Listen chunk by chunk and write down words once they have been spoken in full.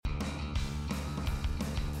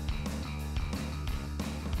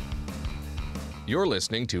You're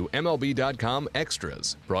listening to MLB.com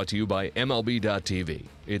Extras, brought to you by MLB.tv.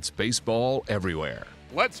 It's baseball everywhere.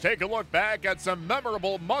 Let's take a look back at some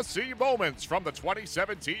memorable must-see moments from the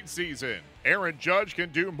 2017 season. Aaron Judge can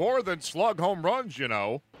do more than slug home runs, you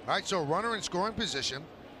know. All right, so runner in scoring position.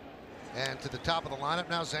 And to the top of the lineup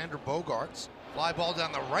now, Xander Bogaerts. Fly ball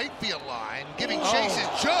down the right field line, giving chase is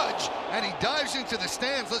Judge, and he dives into the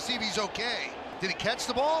stands. Let's see if he's okay. Did he catch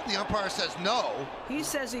the ball? The umpire says no. He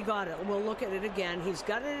says he got it. We'll look at it again. He's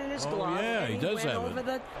got it in his glove. Yeah, he does have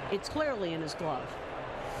it. It's clearly in his glove.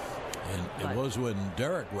 And it was when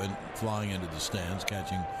Derek went flying into the stands,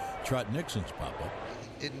 catching Trot Nixon's pop-up.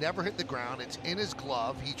 It never hit the ground. It's in his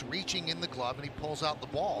glove. He's reaching in the glove, and he pulls out the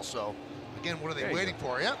ball. So, again, what are they waiting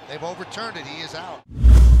for? Yep, they've overturned it. He is out.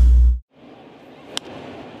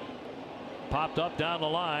 Popped up down the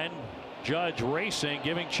line. Judge racing,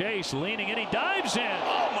 giving chase, leaning, and he dives in.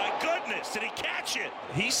 Oh, my goodness. Did he catch it?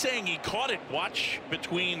 He's saying he caught it. Watch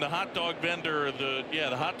between the hot dog vendor, the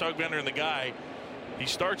hot dog vendor and the guy. He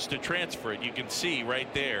starts to transfer it. You can see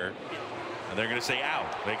right there. And they're going to say out.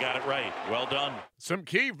 They got it right. Well done. Some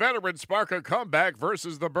key veterans spark a comeback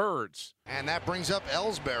versus the Birds. And that brings up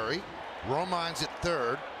Ellsbury. Romines at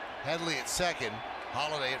third. Headley at second.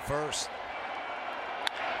 Holiday at first.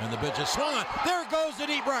 And the pitch is swung on. There goes the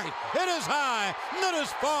deep right. It is high. It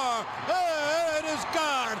is far. It is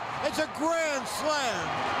gone. It's a grand slam.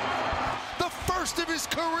 The first of his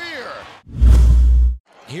career.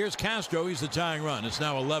 Here's Castro. He's the tying run. It's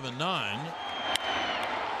now 11-9. And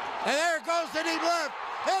there goes the deep left.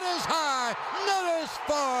 It is high. It is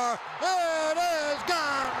far. It is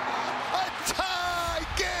gone. A tie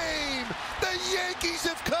game. The Yankees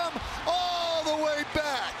have come all the way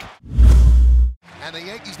back. And the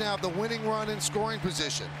Yankees now have the winning run in scoring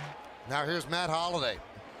position. Now here's Matt Holliday.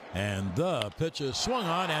 And the pitch is swung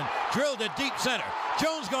on and drilled to deep center.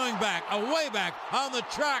 Jones going back, away back on the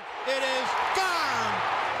track. It is gone.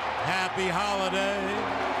 Happy holiday.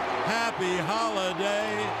 Happy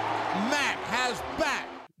holiday. Matt has back.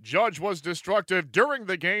 Judge was destructive during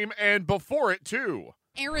the game and before it, too.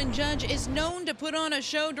 Aaron Judge is known to put on a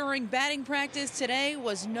show during batting practice. Today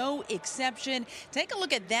was no exception. Take a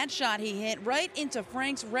look at that shot he hit right into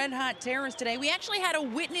Frank's red-hot terrace today. We actually had a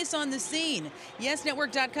witness on the scene.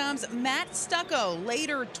 YesNetwork.com's Matt Stucco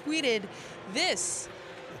later tweeted this.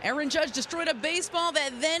 Aaron Judge destroyed a baseball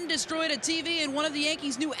that then destroyed a TV in one of the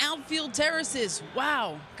Yankees' new outfield terraces.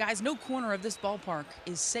 Wow. Guys, no corner of this ballpark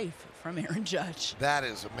is safe from Aaron Judge. That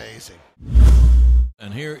is amazing.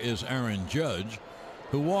 And here is Aaron Judge,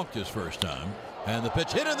 who walked his first time. And the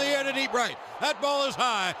pitch hit in the air to deep right. That ball is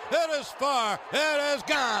high. It is far. It is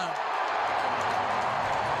gone.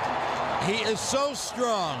 He is so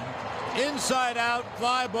strong. Inside out,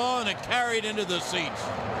 fly ball, and it carried into the seats.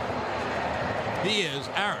 He is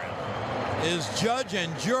Aaron, is judge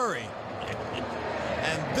and jury.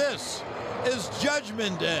 And this is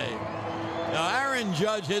Judgment Day. Now Aaron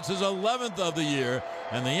Judge hits his 11th of the year,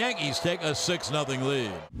 and the Yankees take a 6-0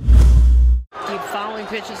 lead. Keep fouling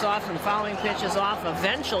pitches off and fouling pitches off.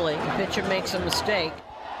 Eventually, the pitcher makes a mistake.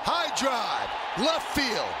 High drive, left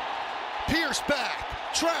field. Pierce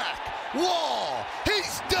back, track, wall.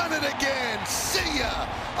 He's done it again. See ya.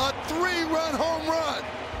 A 3-run home run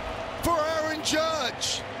for Aaron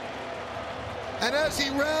Judge. And as he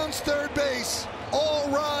rounds third base, all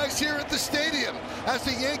rise here at the stadium as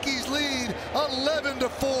the Yankees lead 11-4.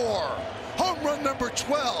 Home run number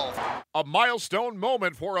 12. A milestone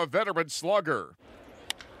moment for a veteran slugger.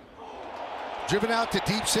 Driven out to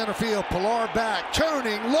deep center field. Pilar back,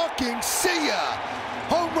 turning, looking, see ya.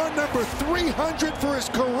 Home run number 300 for his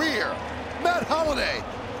career. Matt Holliday,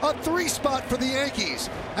 a 3-spot for the Yankees,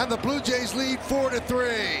 and the Blue Jays lead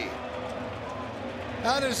 4-3.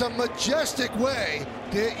 That is a majestic way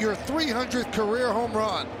to hit your 300th career home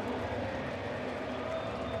run.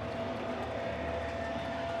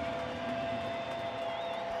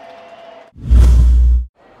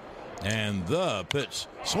 And the pitch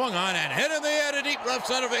swung on and hit in the air to deep left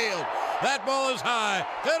center field. That ball is high.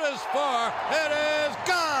 It is far. It is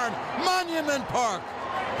gone. Monument Park.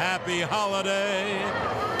 Happy holiday.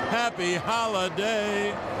 Happy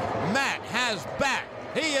holiday. Matt has back.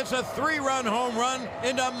 He hits a 3-run home run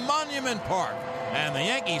into Monument Park. And the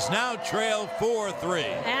Yankees now trail 4-3.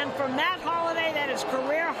 And for Matt Holliday, that is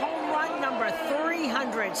career home run number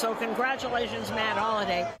 300. So congratulations, Matt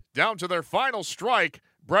Holliday. Down to their final strike,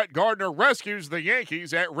 Brett Gardner rescues the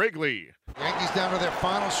Yankees at Wrigley. Yankees down to their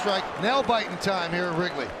final strike. Nail-biting time here at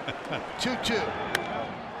Wrigley. 2-2.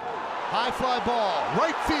 High fly ball,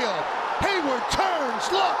 right field. Hayward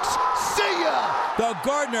turns, looks, see ya! The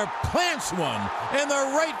Gardner plants one in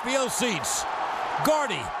the right field seats.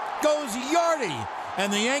 Gardy goes Yardy.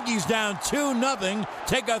 And the Yankees down 2-0,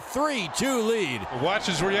 take a 3-2 lead. Watch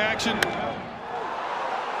his reaction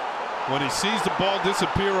when he sees the ball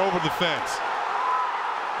disappear over the fence.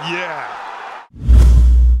 Yeah.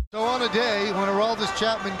 So on a day when Aroldis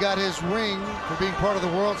Chapman got his ring for being part of the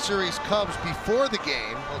World Series Cubs before the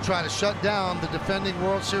game, while trying to shut down the defending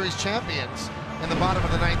World Series champions in the bottom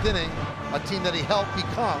of the 9th inning, a team that he helped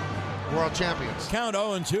become world champions. Count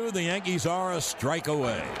 0-2, the Yankees are a strike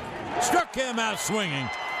away. Struck him out swinging.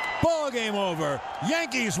 Ball game over.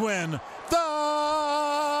 Yankees win. The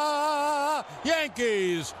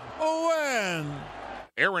Yankees win.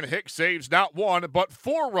 Aaron Hicks saves not 1 but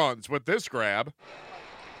 4 runs with this grab.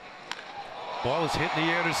 Ball is hit in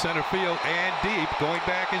the air to center field and deep. Going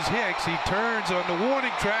back is Hicks. He turns on the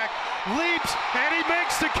warning track, leaps, and he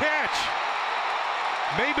makes the catch.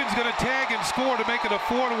 Maybin's going to tag and score to make it a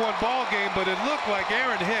 4-1 ball game, but it looked like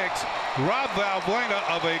Aaron Hicks robbed Valbuena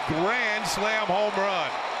of a grand slam home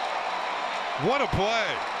run. What a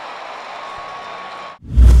play.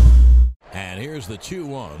 And here's the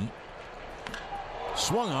 2-1.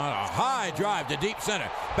 Swung on a high drive to deep center.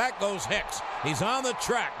 Back goes Hicks. He's on the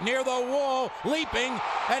track near the wall, leaping,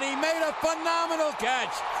 and he made a phenomenal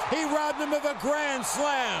catch. He robbed him of a grand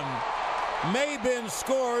slam. Maybin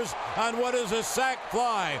scores on what is a sac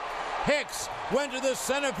fly. Hicks went to the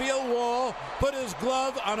center field wall, put his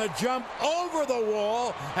glove on a jump over the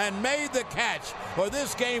wall, and made the catch, or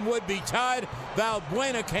this game would be tied.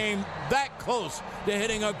 Valbuena came that close to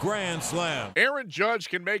hitting a grand slam. Aaron Judge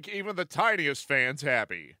can make even the tiniest fans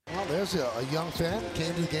happy. Well, there's a young fan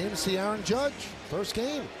came to the game to see Aaron Judge. First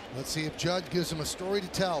game. Let's see if Judge gives him a story to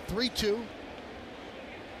tell. 3-2.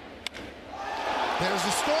 There's the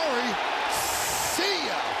story. See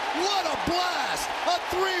ya! What a blast! A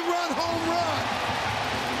 3-run home run!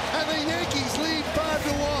 And the Yankees lead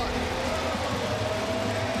 5-1.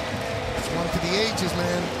 It's one for the ages,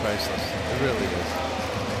 man. Priceless. It really is.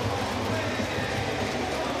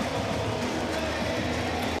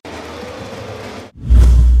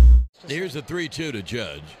 Here's the 3-2 to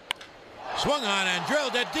Judge. Swung on and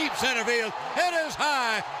drilled to deep center field. It is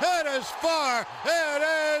high. It is far. It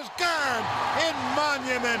is gone in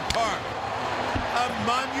Monument Park. A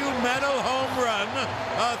monumental home run,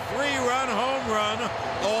 a 3-run home run.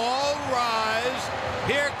 All rise.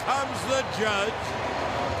 Here comes the Judge.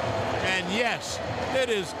 And yes, it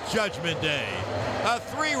is Judgment Day. A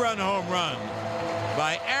 3-run home run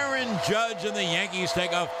by Aaron Judge, and the Yankees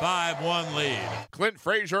take a 5-1 lead. Clint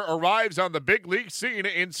Frazier arrives on the big league scene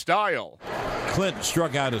in style. Clint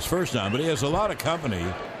struck out his first time, but he has a lot of company.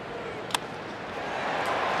 Line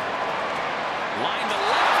to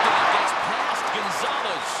left, and it gets past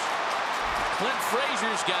Gonzalez. Clint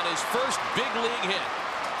Frazier's got his first big league hit.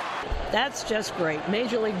 That's just great.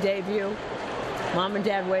 Major league debut. Mom and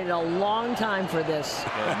Dad waited a long time for this.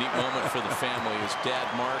 A neat moment for the family. His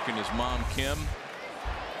dad, Mark, and his mom, Kim.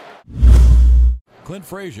 Clint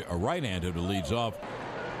Frazier, a right-hander who leads off.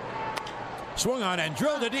 Swung on and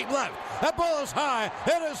drilled to deep left. That ball is high.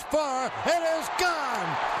 It is far. It is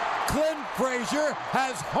gone. Clint Frazier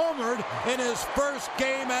has homered in his first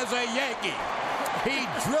game as a Yankee. He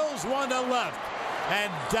drills one to left,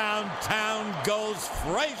 and downtown goes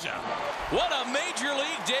Frazier. What a major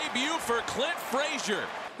league debut for Clint Frazier.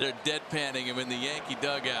 They're deadpanning him in the Yankee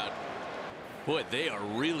dugout. Boy, they are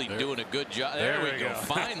really doing a good job. There we go.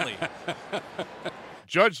 Finally.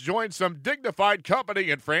 Judge joins some dignified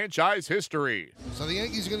company in franchise history. So the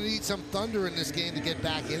Yankees are going to need some thunder in this game to get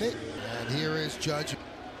back in it. And here is Judge.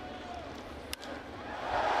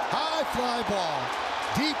 High fly ball.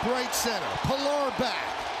 Deep right center. Pilar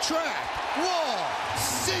back. Track. Wall.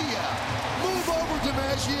 See ya. Move over,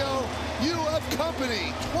 DiMaggio. You have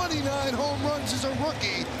company. 29 home runs as a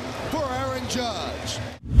rookie for Aaron Judge.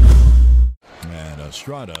 And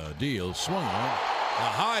Estrada deals, swung on.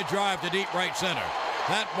 A high drive to deep right center.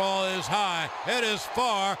 That ball is high. It is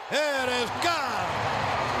far. It is gone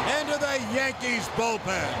into the Yankees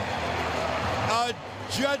bullpen. A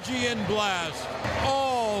Judgian blast.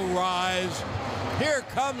 All rise. Here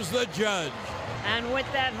comes the Judge. And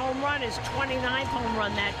with that home run, his 29th home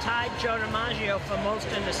run, that tied Joe DiMaggio for most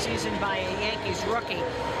in the season by a Yankees rookie.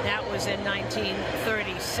 That was in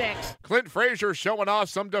 1936. Clint Frazier showing off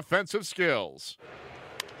some defensive skills.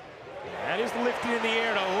 That is lifted in the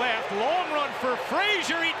air to left. Long run for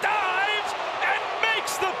Frazier. He dives and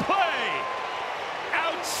makes the play.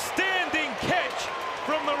 Outstanding catch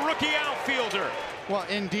from the rookie outfielder. Well,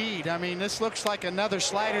 indeed. I mean, this looks like another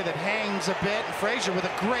slider that hangs a bit. And Frazier with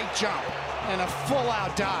a great jump and a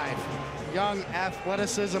full-out dive. Young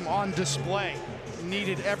athleticism on display.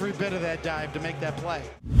 Needed every bit of that dive to make that play.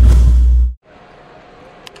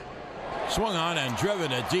 Swung on and driven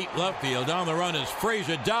to deep left field. Down the run as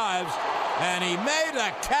Frazier dives, and he made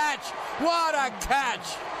a catch. What a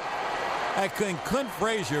catch! I think Clint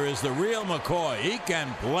Frazier is the real McCoy. He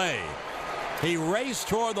can play. He raced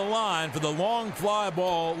toward the line for the long fly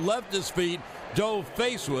ball, left his feet, dove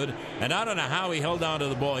faceward, and I don't know how he held on to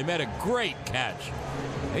the ball. He made a great catch.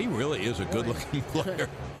 He really is a good-looking player.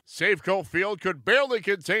 Safeco Field could barely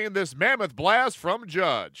contain this mammoth blast from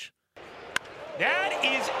Judge. That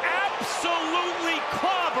is absolutely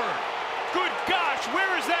clobbered. Good gosh,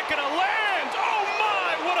 where is that going to land? Oh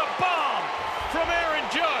my, what a bomb from Aaron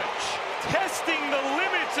Judge. Testing the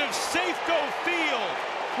limits of Safeco Field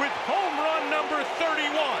with home run number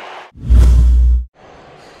 31.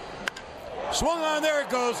 Swung on, there it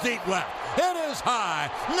goes, deep left. It is high,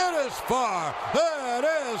 it is far, it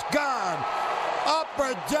is gone.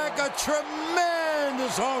 Upper deck, a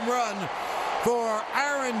tremendous home run for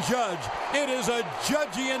Aaron Judge. It is a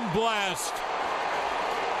Judgian blast.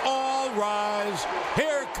 All rise,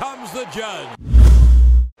 here comes the Judge.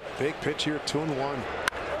 Big pitch here, 2-1.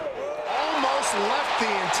 Almost left the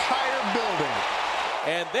entire building.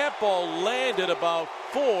 And that ball landed about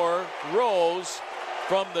 4 rows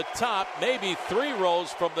from the top, maybe 3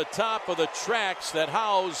 rows from the top of the tracks that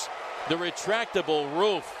house the retractable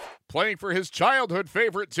roof. Playing for his childhood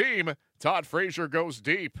favorite team, Todd Frazier goes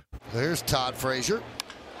deep. There's Todd Frazier.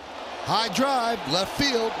 High drive, left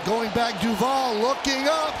field, going back Duvall, looking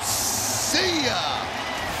up, see ya!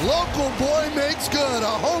 Local boy makes good, a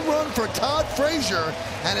home run for Todd Frazier,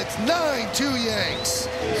 and it's 9-2 Yanks.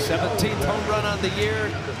 17th home run on the year.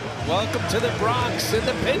 Welcome to the Bronx in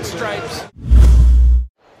the pinstripes.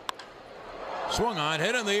 Swung on,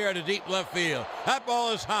 hit in the air to deep left field. That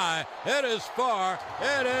ball is high, it is far,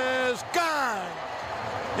 it is gone!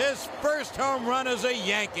 His first home run as a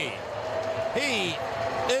Yankee. He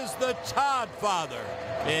is the Todd father.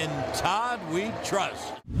 In Todd we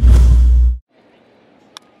trust.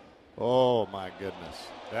 Oh my goodness.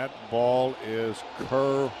 That ball is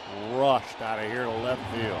crushed out of here to left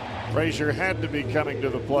field. Frazier had to be coming to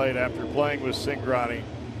the plate after playing with Cingrani.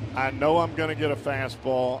 I know I'm going to get a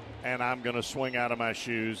fastball, and I'm going to swing out of my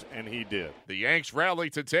shoes, and he did. The Yanks rally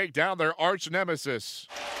to take down their arch nemesis.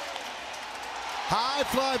 High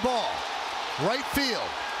fly ball, right field,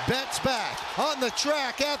 Betts back, on the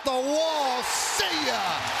track, at the wall, see ya!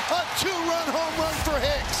 A 2-run home run for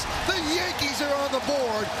Hicks. The Yankees are on the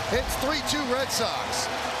board. It's 3-2 Red Sox.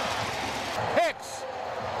 Hicks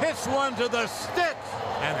hits one to the sticks,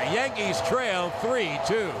 and the Yankees trail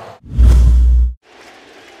 3-2.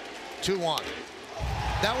 2-1.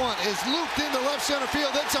 That one is looped into left center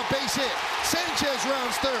field. It's a base hit. Sanchez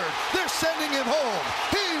rounds third. They're sending him home.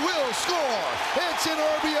 He will score. It's an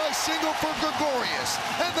RBI single for Gregorius.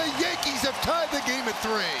 And the Yankees have tied the game at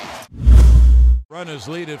 3. Runners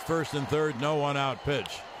lead at first and third. No one out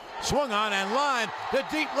pitch. Swung on and lined to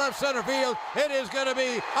deep left center field. It is going to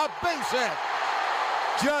be a base hit.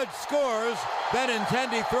 Judge scores.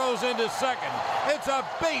 Benintendi throws into second. It's a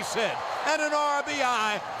base hit and an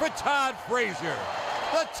RBI for Todd Frazier,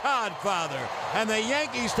 the Todd father. And the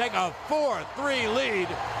Yankees take a 4-3 lead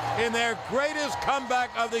in their greatest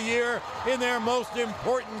comeback of the year in their most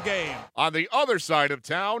important game. On the other side of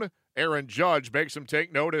town, Aaron Judge makes him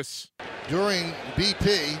take notice. During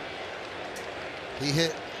BP, he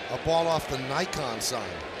hit a ball off the Nikon sign.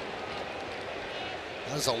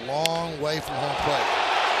 That is a long way from home plate.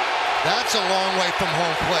 That's a long way from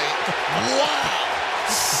home plate. Wow!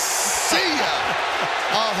 See ya!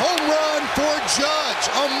 A home run for Judge.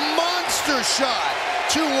 A monster shot.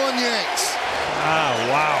 2-1 Yanks.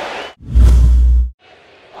 Wow.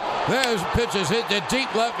 There's pitches hit to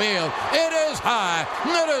deep left field. It is high.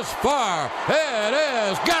 It is far. It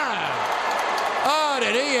is gone. Oh,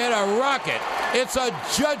 did he hit a rocket? It's a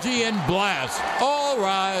Judgian blast. All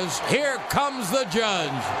rise. Here comes the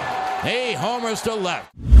Judge. He homers to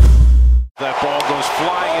left. That ball goes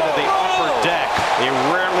flying into the upper deck, a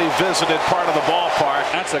rarely visited part of the ballpark.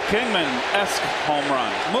 That's a Kingman-esque home run.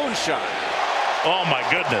 Moonshot. Oh my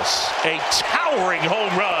goodness. A towering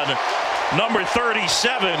home run. Number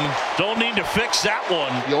 37. Don't need to fix that one.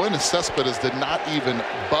 Yoenis Cespedes did not even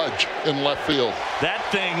budge in left field. That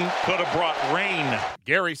thing could have brought rain.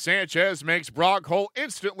 Gary Sanchez makes Brock Holt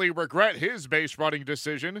instantly regret his base running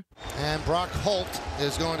decision. And Brock Holt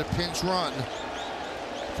is going to pinch run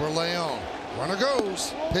for Leon. Runner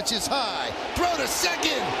goes, pitches high, throw to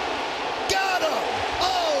second, got him!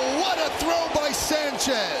 Oh, what a throw by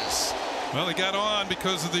Sanchez! Well, he got on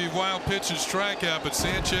because of the wild pitch and strikeout, but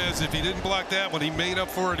Sanchez, if he didn't block that one, he made up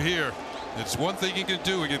for it here. It's one thing he can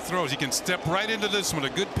do. He can throw. He can step right into this one, a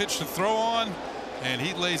good pitch to throw on, and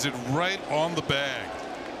he lays it right on the bag.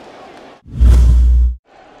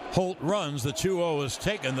 Holt runs. The 2-0 is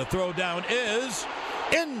taken. The throw down is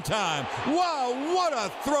in time. Wow, what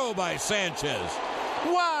a throw by Sanchez.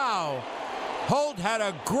 Wow. Holt had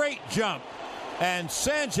a great jump, and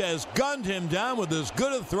Sanchez gunned him down with as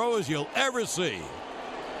good a throw as you'll ever see.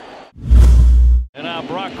 And now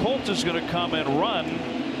Brock Holt is going to come and run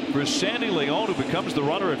for Sandy Leon, who becomes the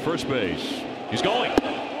runner at first base. He's going.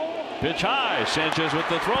 Pitch high. Sanchez with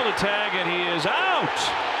the throw to tag, and he is out.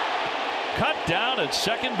 Cut down at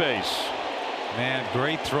second base. Man,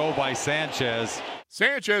 great throw by Sanchez.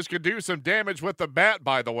 Sanchez could do some damage with the bat,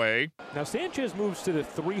 by the way. Now Sanchez moves to the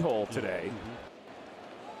 3-hole today.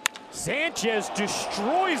 Sanchez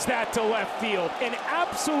destroys that to left field. An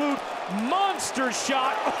absolute monster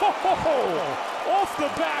shot. Oh, off the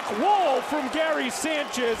back wall from Gary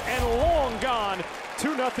Sanchez and long gone.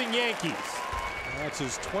 2-0 Yankees. That's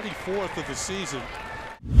his 24th of the season.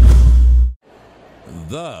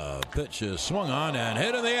 The pitch is swung on and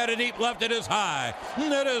hit in the air to deep left. It is high.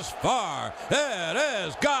 It is far. It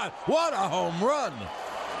is gone. What a home run.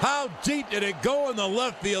 How deep did it go in the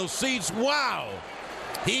left field seats? Wow.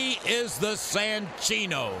 He is the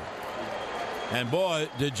Sanchino. And boy,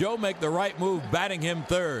 did Joe make the right move batting him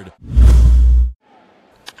third.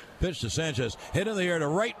 Pitch to Sanchez. Hit in the air to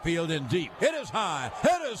right field and deep. It is high.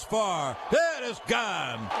 It is far. It is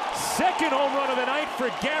gone. Second home run of the night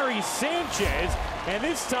for Gary Sanchez. And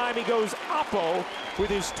this time he goes oppo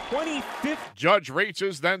with his 25th. Judge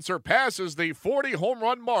reaches, then surpasses the 40 home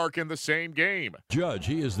run mark in the same game. Judge,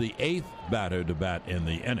 he is the 8th batter to bat in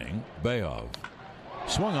the inning. Bayov.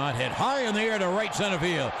 Swung on, hit high in the air to right center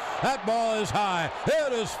field. That ball is high.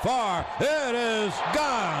 It is far. It is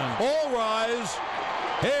gone. All rise.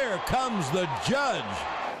 Here comes the Judge.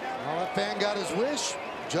 Well, that fan got his wish.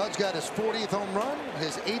 Judge got his 40th home run,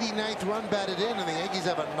 his 89th run batted in, and the Yankees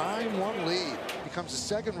have a 9-1 lead. Becomes the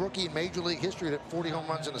second rookie in Major League history to hit 40 home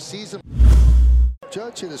runs in a season.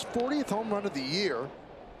 Judge hit his 40th home run of the year.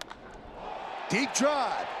 Deep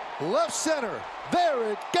drive, left center.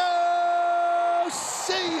 There it goes.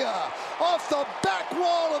 See ya! Off the back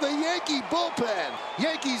wall of the Yankee bullpen.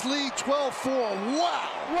 Yankees lead 12-4. Wow!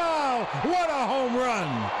 Wow! What a home run!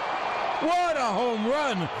 What a home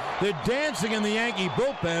run! They're dancing in the Yankee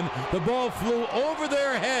bullpen. The ball flew over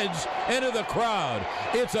their heads into the crowd.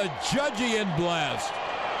 It's a Judgian blast.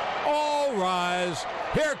 All rise.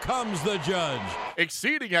 Here comes the Judge.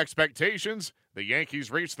 Exceeding expectations, the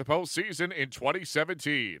Yankees reached the postseason in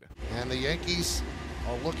 2017. And the Yankees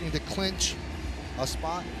are looking to clinch a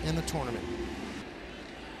spot in the tournament.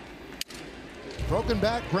 Broken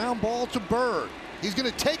back, ground ball to Bird. He's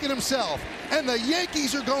going to take it himself, and the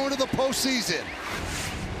Yankees are going to the postseason.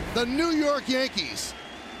 The New York Yankees,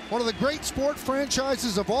 one of the great sport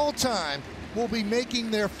franchises of all time, will be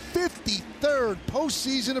making their 53rd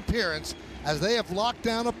postseason appearance as they have locked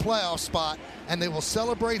down a playoff spot, and they will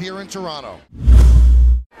celebrate here in Toronto.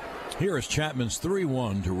 Here is Chapman's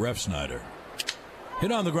 3-1 to Refsnyder.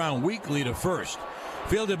 Hit on the ground weakly to first.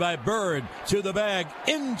 Fielded by Bird to the bag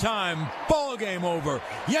in time. Ball game over.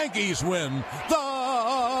 Yankees win.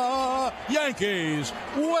 The Yankees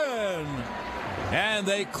win. And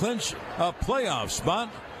they clinch a playoff spot.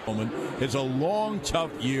 It's a long,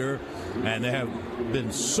 tough year, and there have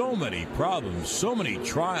been so many problems, so many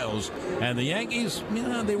trials, and the Yankees,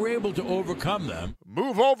 they were able to overcome them.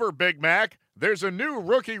 Move over, Big Mac. There's a new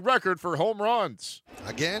rookie record for home runs.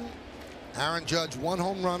 Again, Aaron Judge 1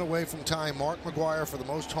 home run away from tying Mark McGwire for the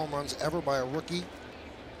most home runs ever by a rookie.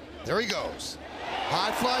 There he goes.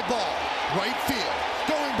 High fly ball, right field.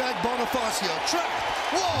 Going back, Bonifacio, track,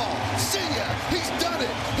 wall, see ya. He's done it.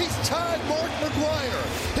 He's tied Mark McGwire,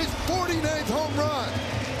 his 49th home run.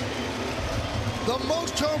 The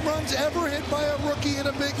most home runs ever hit by a rookie in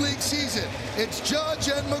a big league season. It's Judge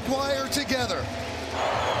and McGwire together.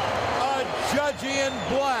 A Judgian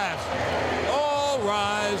blast. All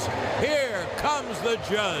rise. Here comes the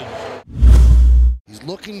Judge. He's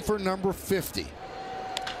looking for number 50.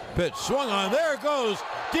 Pitch swung on. There it goes.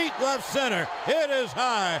 Deep left center. It is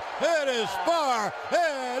high. It is far.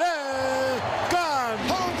 It is gone.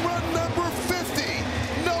 Home run number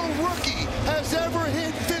 50. No rookie has ever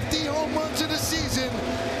hit 50 home runs in a season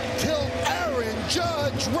till Aaron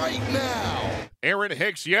Judge right now. Aaron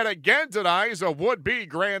Hicks yet again denies a would-be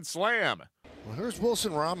grand slam. Well, here's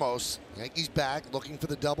Wilson Ramos. Yankees back looking for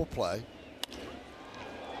the double play.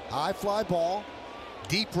 High fly ball.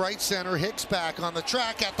 Deep right center, Hicks back on the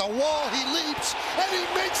track at the wall. He leaps and he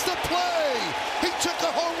makes the play. He took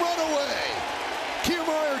a home run away.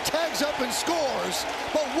 Kiermaier tags comes up and scores.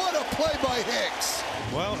 But what a play by Hicks.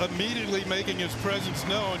 Well, immediately making his presence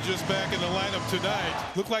known just back in the lineup tonight.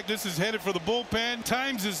 Looked like this is headed for the bullpen.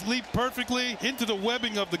 Times his leap perfectly into the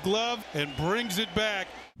webbing of the glove and brings it back.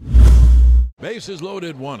 Bases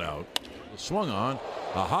loaded, one out. Swung on,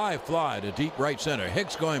 a high fly to deep right center.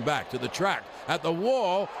 Hicks going back to the track at the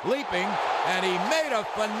wall, leaping, and he made a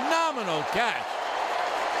phenomenal catch.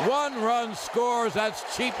 1 run scores,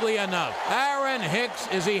 that's cheaply enough. Aaron Hicks,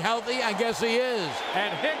 is he healthy? I guess he is.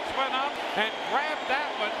 And Hicks went up and grabbed that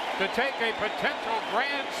one to take a potential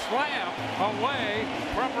grand slam away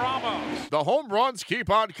from Ramos. The home runs keep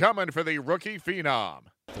on coming for the rookie phenom.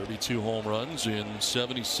 32 home runs in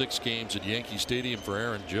 76 games at Yankee Stadium for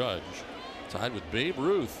Aaron Judge. Tied with Babe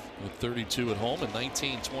Ruth with 32 at home in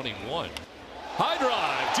 1921. High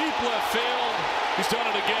drive, deep left field. He's done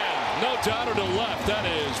it again. No downer to left. That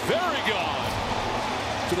is very gone.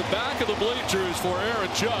 To the back of the bleachers for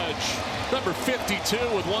Aaron Judge. Number 52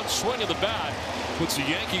 with one swing of the bat. Puts the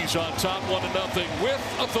Yankees on top 1-0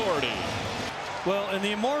 with authority. Well, in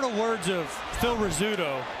the immortal words of Phil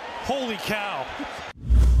Rizzuto, holy cow.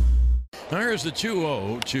 There's the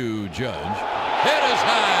 2-0 to Judge. Hit is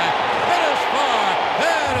high, hit is far,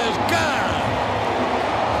 it is gone.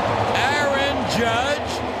 Aaron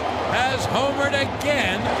Judge has homered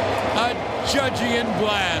again, a Judgian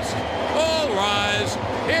blast. All rise,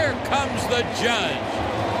 here comes the Judge.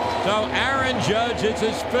 So Aaron Judge hits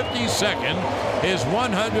his 52nd, his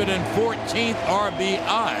 114th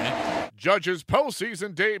RBI. Judge's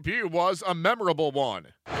postseason debut was a memorable one.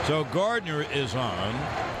 So Gardner is on.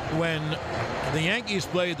 When the Yankees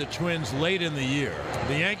played the Twins late in the year,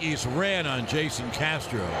 the Yankees ran on Jason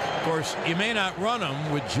Castro. Of course, you may not run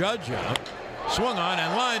him with Judge out. Swung on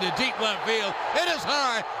and lined to deep left field. It is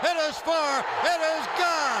high, it is far, it is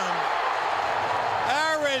gone.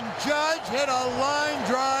 Aaron Judge hit a line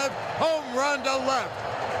drive, home run to left.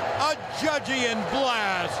 A Judgian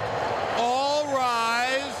blast. All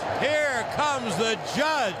rise. Here comes the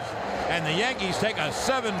Judge. And the Yankees take a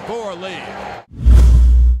 7-4 lead.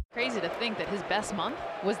 Crazy to think that his best month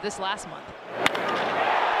was this last month.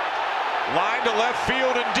 Line to left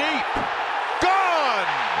field and deep. Gone!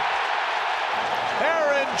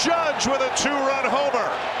 Aaron Judge with a 2-run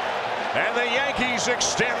homer. And the Yankees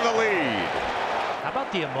extend the lead. How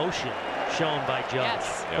about the emotion shown by Judge?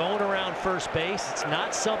 Yes. Going around first base, it's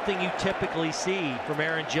not something you typically see from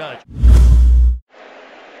Aaron Judge.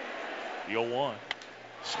 The 0-1.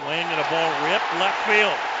 Swing and a ball ripped left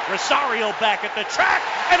field. Rosario back at the track,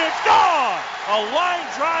 and it's gone! A line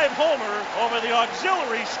drive homer over the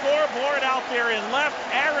auxiliary scoreboard out there in left.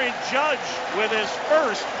 Aaron Judge with his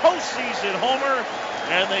first postseason homer,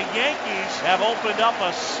 and the Yankees have opened up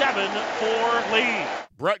a 7-4 lead.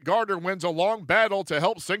 Brett Gardner wins a long battle to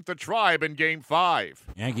help sink the Tribe in Game 5.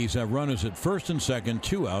 Yankees have runners at first and second,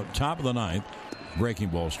 2 out, top of the 9th. Breaking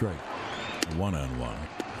ball straight. 1-1.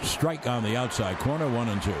 Strike on the outside corner,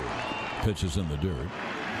 1-2. Pitches in the dirt.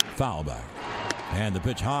 Foul back. And the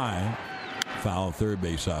pitch high. Foul, third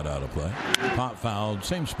base side out of play. Pop fouled,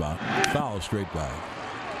 same spot. Foul straight back.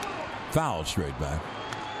 Foul straight back.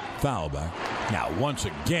 Foul back. Now, once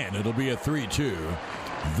again, it'll be a 3-2.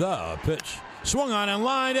 The pitch. Swung on and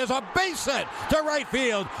lined as a base hit to right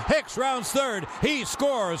field. Hicks rounds third. He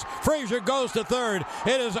scores. Frazier goes to third.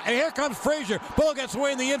 Here comes Frazier. Ball gets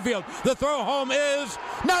away in the infield. The throw home is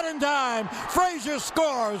not in time. Frazier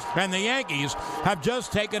scores. And the Yankees have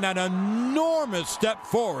just taken an enormous step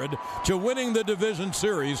forward to winning the division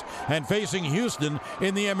series and facing Houston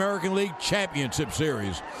in the American League Championship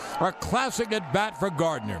Series. A classic at bat for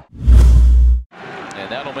Gardner.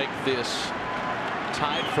 And that'll make this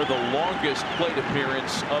tied for the longest plate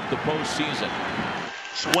appearance of the postseason.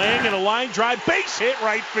 Swing and a line drive, base hit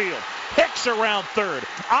right field. Hicks around third.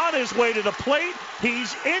 On his way to the plate,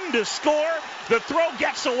 he's in to score. The throw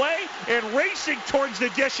gets away, and racing towards the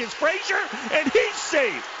dish is Frazier, and he's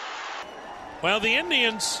safe. Well, the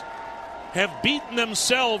Indians have beaten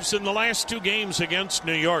themselves in the last 2 games against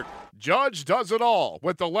New York. Judge does it all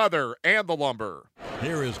with the leather and the lumber.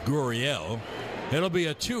 Here is Gurriel. It'll be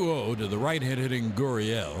a 2-0 to the right-hand hitting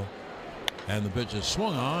Gurriel. And the pitch is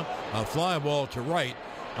swung on. A fly ball to right.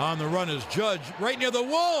 On the run is Judge right near the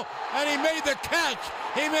wall. And he made the catch.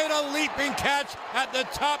 He made a leaping catch at the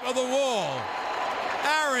top of the wall.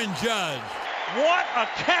 Aaron Judge. What a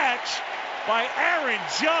catch by Aaron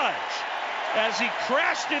Judge as he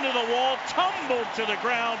crashed into the wall, tumbled to the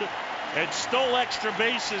ground, and stole extra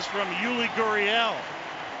bases from Yuli Gurriel.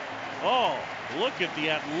 Oh, look at the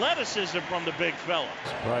athleticism from the big fella.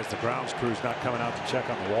 Surprised the grounds crew's not coming out to check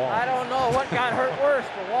on the wall. I don't know what got hurt worse,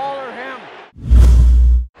 the wall or him.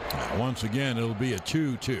 once again, it'll be a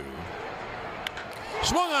 2-2.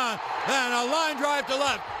 Swung on, and a line drive to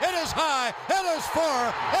left. It is high, it is far,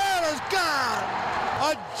 it is gone.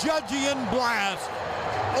 A Judgian blast.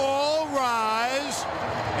 All rise.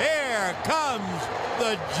 Here comes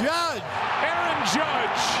the Judge. Aaron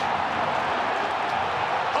Judge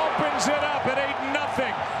opens it up at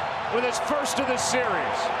 8-0 with his first of the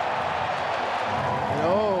series.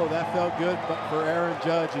 Oh, that felt good for Aaron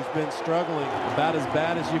Judge, who's been struggling about as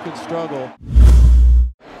bad as you can struggle.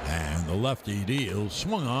 And the lefty deal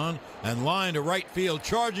swung on and line to right field.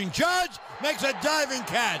 Charging Judge makes a diving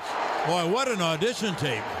catch. Boy, what an audition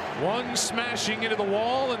tape. One smashing into the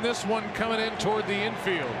wall, and this one coming in toward the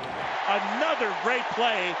infield. Another great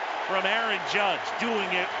play from Aaron Judge, doing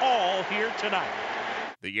it all here tonight.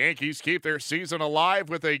 The Yankees keep their season alive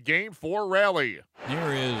with a Game 4 rally.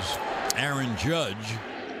 Here is Aaron Judge.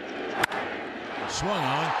 Swung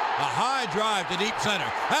on, a high drive to deep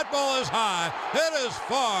center. That ball is high, it is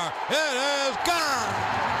far, it is gone.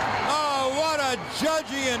 Oh, what a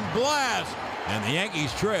Judgian blast. And the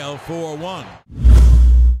Yankees trail 4-1.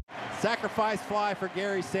 Sacrifice fly for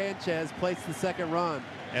Gary Sanchez, plates the second run.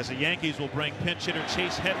 As the Yankees will bring pinch hitter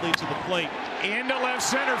Chase Headley to the plate. Into left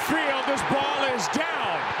center field, this ball is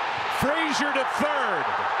down. Frazier to third.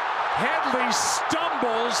 Headley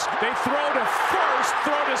stumbles, they throw to first,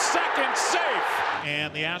 throw to second, safe.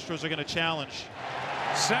 And the Astros are going to challenge.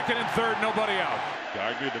 Second and third, nobody out.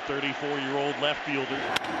 Gardner, the 34-year-old left fielder,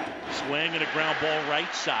 swing and a ground ball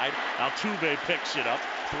right side. Altuve picks it up,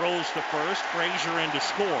 throws to first, Frazier in to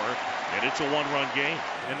score, and it's a one-run game.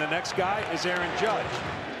 And the next guy is Aaron Judge.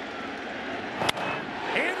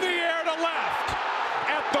 In the air to left.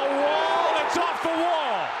 At the wall, it's off the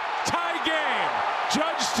wall. Tie game.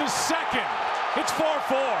 Judge to second. It's 4-4.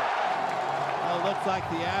 Well, it looks like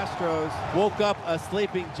the Astros woke up a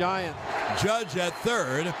sleeping giant. Judge at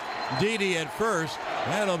third, Didi at first.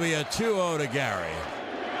 That'll be a 2-0 to Gary.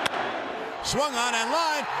 Swung on and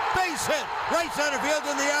line, base hit, right center field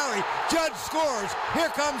in the alley. Judge scores. Here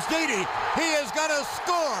comes Didi. He is going to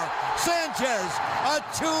score. Sanchez, a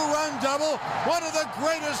 2-run double. One of the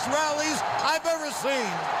greatest rallies I've ever seen.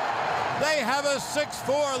 They have a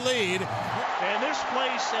 6-4 lead. And this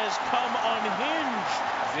place has come unhinged.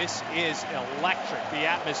 This is electric, the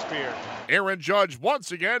atmosphere. Aaron Judge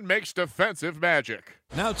once again makes defensive magic.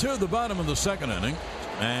 Now to the bottom of the second inning.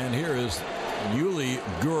 And here is Yuli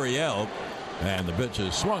Gurriel. And the pitch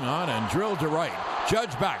is swung on and drilled to right.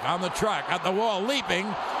 Judge back on the track at the wall, leaping.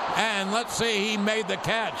 And let's see, he made the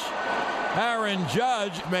catch. Aaron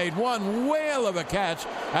Judge made one whale of a catch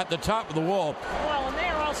at the top of the wall. Well, and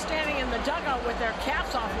they're all standing in the dugout with their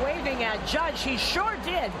caps off, waving at Judge. He sure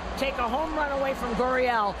did take a home run away from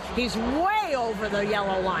Gurriel. He's way over the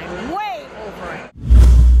yellow line, way over it.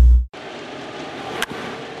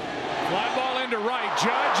 Fly ball into right.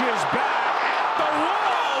 Judge is back at the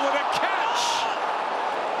wall with a catch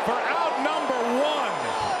for out number one.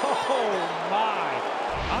 Oh, my.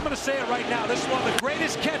 I'm going to say it right now. This is one of the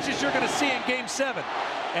greatest catches you're going to see in Game 7.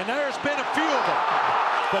 And there's been a few of them.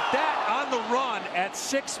 But that on the run at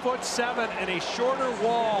 6'7" and a shorter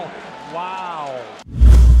wall. Wow.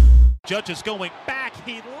 Judge is going back.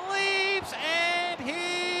 He leaps and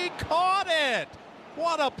he caught it.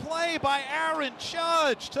 What a play by Aaron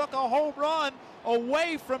Judge. Took a home run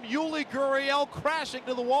away from Yuli Gurriel, crashing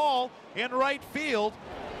to the wall in right field.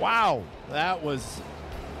 Wow, that was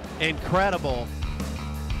incredible.